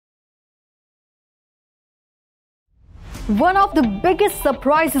One of the biggest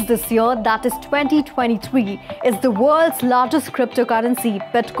surprises this year, that is 2023, is the world's largest cryptocurrency,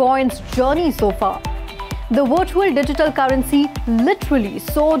 Bitcoin's journey so far. The virtual digital currency literally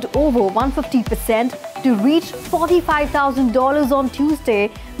soared over 150% to reach $45,000 on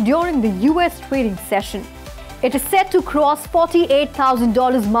Tuesday during the US trading session. It is set to cross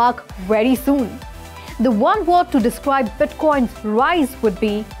 $48,000 mark very soon. The one word to describe Bitcoin's rise would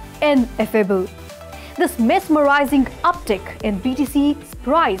be ineffable. This mesmerizing uptick in BTC's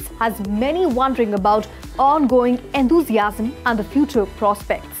price has many wondering about ongoing enthusiasm and the future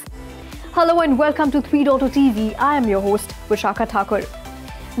prospects. Hello and welcome to 3.0 TV. I am your host, Vishakha Thakur.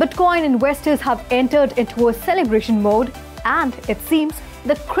 Bitcoin investors have entered into a celebration mode, and it seems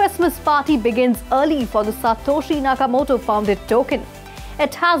the Christmas party begins early for the Satoshi Nakamoto founded token.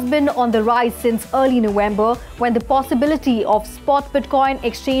 It has been on the rise since early November, when the possibility of spot Bitcoin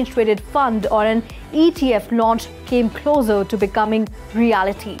exchange-traded fund or an ETF launch came closer to becoming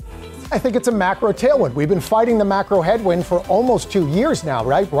reality. I think it's a macro tailwind. We've been fighting the macro headwind for almost 2 years now,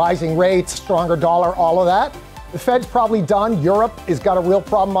 right? Rising rates, stronger dollar, all of that. The Fed's probably done. Europe has got a real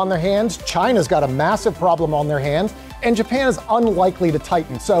problem on their hands. China's got a massive problem on their hands. And Japan is unlikely to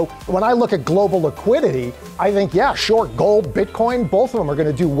tighten. So when I look at global liquidity, I think, yeah, short gold, Bitcoin, both of them are going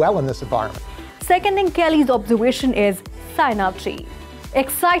to do well in this environment. Seconding Kelly's observation is synergy.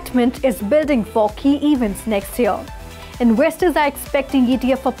 Excitement is building for key events next year. Investors are expecting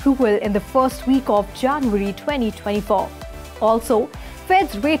ETF approval in the first week of January 2024. Also,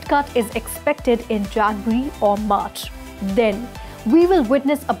 Fed's rate cut is expected in January or March. Then, we will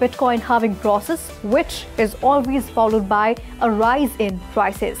witness a Bitcoin halving process, which is always followed by a rise in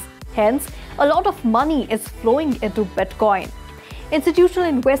prices. Hence, a lot of money is flowing into Bitcoin. Institutional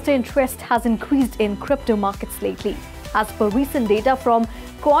investor interest has increased in crypto markets lately. As per recent data from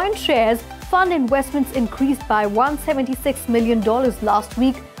CoinShares, fund investments increased by $176 million last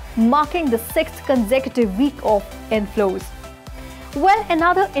week, marking the 6th consecutive week of inflows. Well,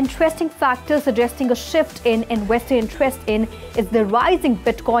 another interesting factor suggesting a shift in investor interest in is the rising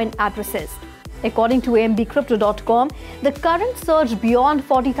Bitcoin addresses. According to mbcrypto.com, the current surge beyond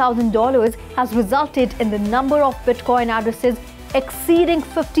 $40,000 has resulted in the number of Bitcoin addresses exceeding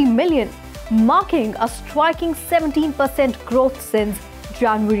 50 million, marking a striking 17% growth since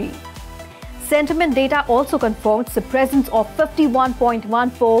January. Sentiment data also confirms the presence of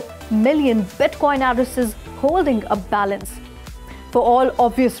 51.14 million Bitcoin addresses holding a balance. For all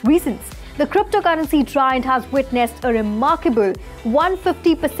obvious reasons, the cryptocurrency giant has witnessed a remarkable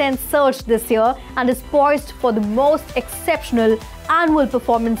 150% surge this year and is poised for the most exceptional annual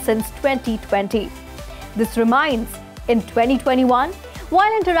performance since 2020. This reminds, in 2021,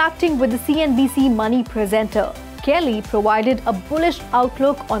 while interacting with the CNBC Money presenter, Kelly provided a bullish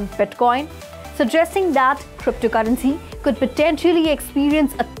outlook on Bitcoin, suggesting that cryptocurrency could potentially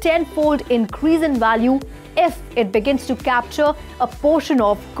experience a tenfold increase in value if it begins to capture a portion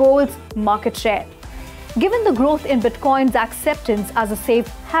of gold's market share. Given the growth in Bitcoin's acceptance as a safe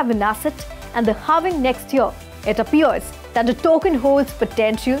haven asset and the halving next year, it appears that the token holds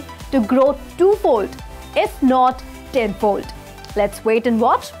potential to grow twofold, if not tenfold. Let's wait and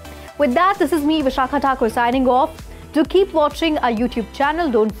watch. With that, this is me, Vishakha Thakur, signing off. To keep watching our YouTube channel,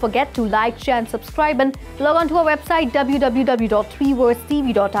 don't forget to like, share and subscribe, and log on to our website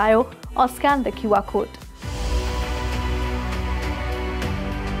www.3versetv.io or scan the QR code.